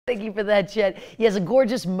Thank you for that, Chet. Yes, a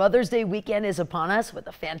gorgeous Mother's Day weekend is upon us with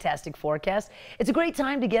a fantastic forecast. It's a great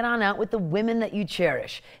time to get on out with the women that you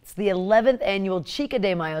cherish. It's the 11th annual Chica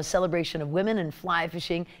De Mayo celebration of women in fly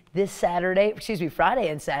fishing this Friday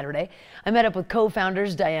and Saturday. I met up with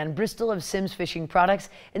co-founders Diane Bristol of Sims Fishing Products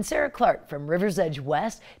and Sarah Clark from River's Edge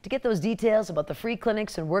West to get those details about the free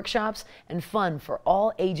clinics and workshops and fun for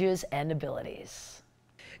all ages and abilities.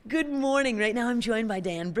 Good morning. Right now I'm joined by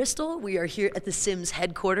Diane Bristol. We are here at the Sims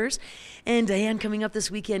headquarters. And Diane, coming up this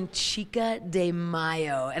weekend, Chica De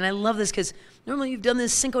Mayo. And I love this because normally you've done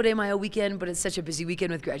this Cinco de Mayo weekend, but it's such a busy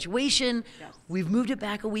weekend with graduation. Yes. We've moved it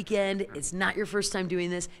back a weekend. It's not your first time doing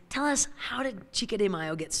this. Tell us, how did Chica De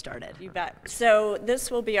Mayo get started? You bet. So this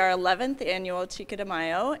will be our 11th annual Chica De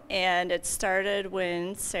Mayo, and it started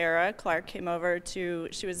when Sarah Clark came over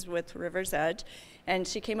she was with River's Edge, and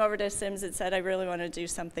she came over to Sims and said, I really want to do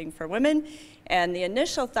something for women. And the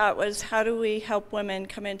initial thought was, how do we help women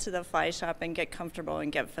come into the fly shop and get comfortable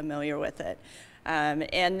and get familiar with it?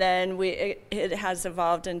 And then it has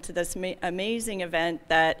evolved into this amazing event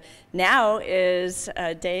that now is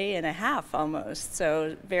a day and a half almost,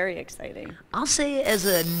 so very exciting. I'll say, as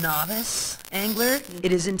a novice angler,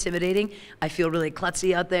 it is intimidating. I feel really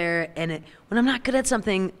klutzy out there, and when I'm not good at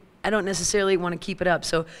something, I don't necessarily want to keep it up.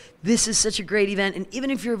 So this is such a great event, and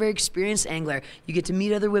even if you're a very experienced angler, you get to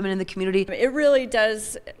meet other women in the community. It really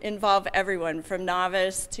does involve everyone, from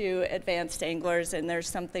novice to advanced anglers, and there's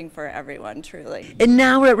something for everyone, truly. And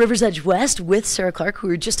now we're at River's Edge West with Sarah Clark, who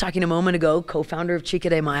we were just talking a moment ago, co-founder of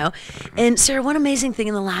Chica De Mayo. And Sarah, one amazing thing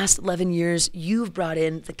in the last 11 years, you've brought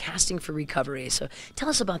in the Casting for Recovery. So tell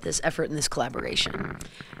us about this effort and this collaboration.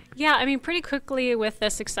 Yeah, I mean, pretty quickly with the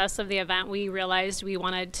success of the event, we realized we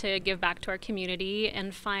wanted to give back to our community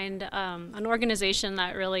and find an organization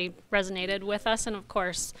that really resonated with us. And of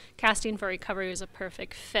course, Casting for Recovery was a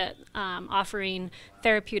perfect fit, offering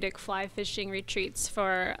therapeutic fly fishing retreats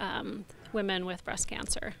for women with breast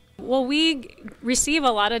cancer. Well, we receive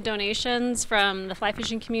a lot of donations from the fly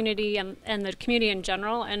fishing community and the community in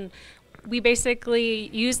general, and we basically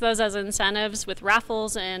use those as incentives with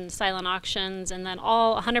raffles and silent auctions, and then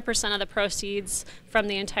 100% of the proceeds from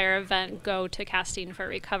the entire event go to Casting for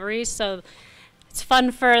Recovery. So it's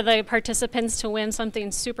fun for the participants to win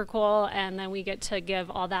something super cool, and then we get to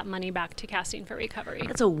give all that money back to Casting for Recovery.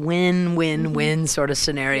 That's a win-win-win sort of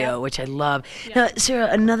scenario, which I love. Yeah. Now, Sarah,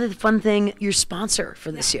 another fun thing, your sponsor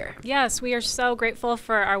for this year. Yes, we are so grateful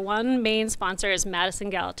for our one main sponsor is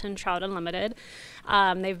Madison Gallatin Trout Unlimited.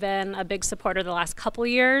 They've been a big supporter the last couple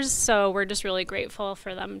years, so we're just really grateful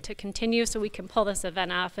for them to continue so we can pull this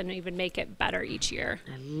event off and even make it better each year.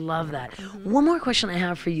 I love that. One more question I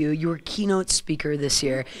have for you. You were keynote speaker this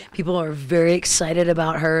year. People are very excited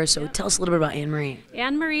about her, so tell us a little bit about Anne-Marie.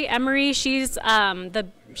 Anne-Marie Emery, she's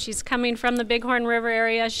coming from the Bighorn River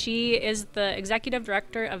area. She is the executive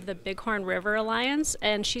director of the Bighorn River Alliance,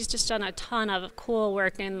 and she's just done a ton of cool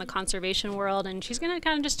work in the conservation world, and she's going to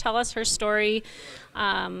kind of just tell us her story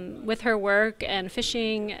with her work and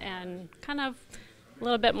fishing and kind of a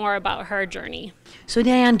little bit more about her journey. So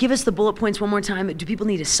Diane, give us the bullet points one more time. Do people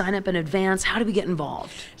need to sign up in advance? How do we get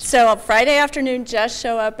involved? So Friday afternoon, just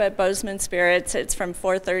show up at Bozeman Spirits. It's from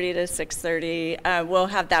 4:30 to 6:30. We'll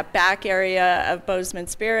have that back area of Bozeman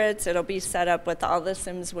Spirits. It'll be set up with all the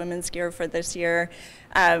Sims women's gear for this year.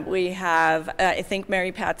 We have, I think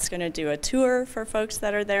Mary Pat's going to do a tour for folks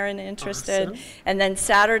that are there and interested. Awesome. And then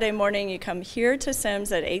Saturday morning, you come here to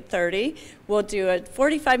Sims at 8:30. We'll do a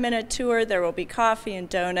 45-minute tour. There will be coffee and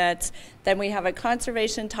donuts. Then we have a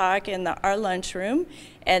conservation talk in our lunchroom.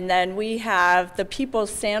 And then we have the People's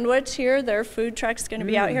Sandwich here. Their food truck's going to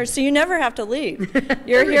be out here, so you never have to leave.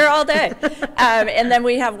 You're here all day. And then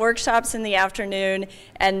we have workshops in the afternoon,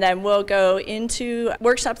 and then we'll go into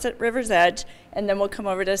workshops at River's Edge, and then we'll come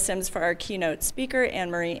over to Sims for our keynote speaker,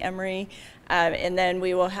 Anne-Marie Emery. And then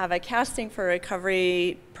we will have a Casting for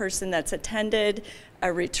Recovery person that's attended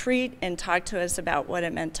a retreat and talk to us about what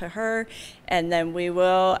it meant to her. And then we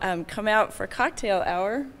will come out for cocktail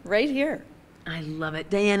hour right here. I love it.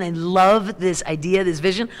 Diane, I love this idea, this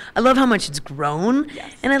vision. I love how much it's grown.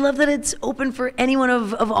 Yes. And I love that it's open for anyone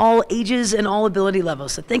of all ages and all ability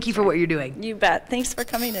levels. So thank you for what you're doing. You bet. Thanks for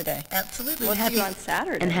coming today. Absolutely. We'll see you on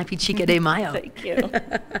Saturday. And happy Chica De Mayo. Thank you.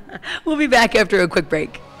 We'll be back after a quick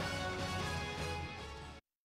break.